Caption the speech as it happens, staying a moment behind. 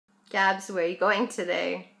Gabs, where are you going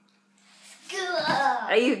today? School.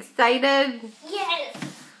 Are you excited? Yes.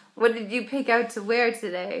 What did you pick out to wear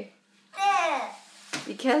today? This.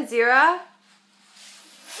 Because you're a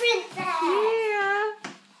Princess. yeah.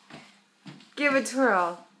 Give a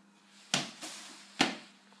twirl.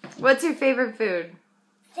 What's your favorite food?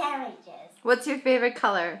 Sandwiches. What's your favorite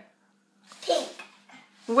color? Pink.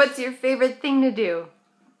 What's your favorite thing to do?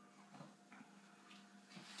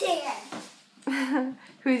 Dance.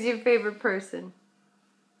 Who's your favorite person?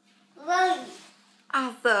 Lily.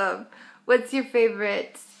 Awesome. What's your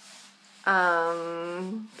favorite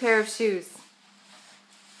pair of shoes?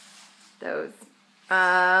 Those.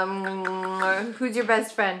 Who's your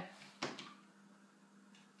best friend?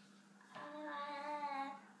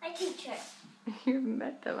 My teacher. You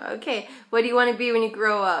met them. Okay. What do you want to be when you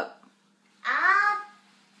grow up?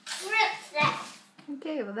 Princess.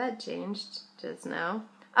 Okay, well that changed just now.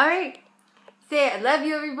 Alright. Say I love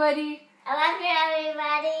you, everybody. I love you,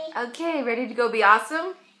 everybody. Okay, ready to go be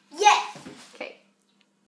awesome? Yes.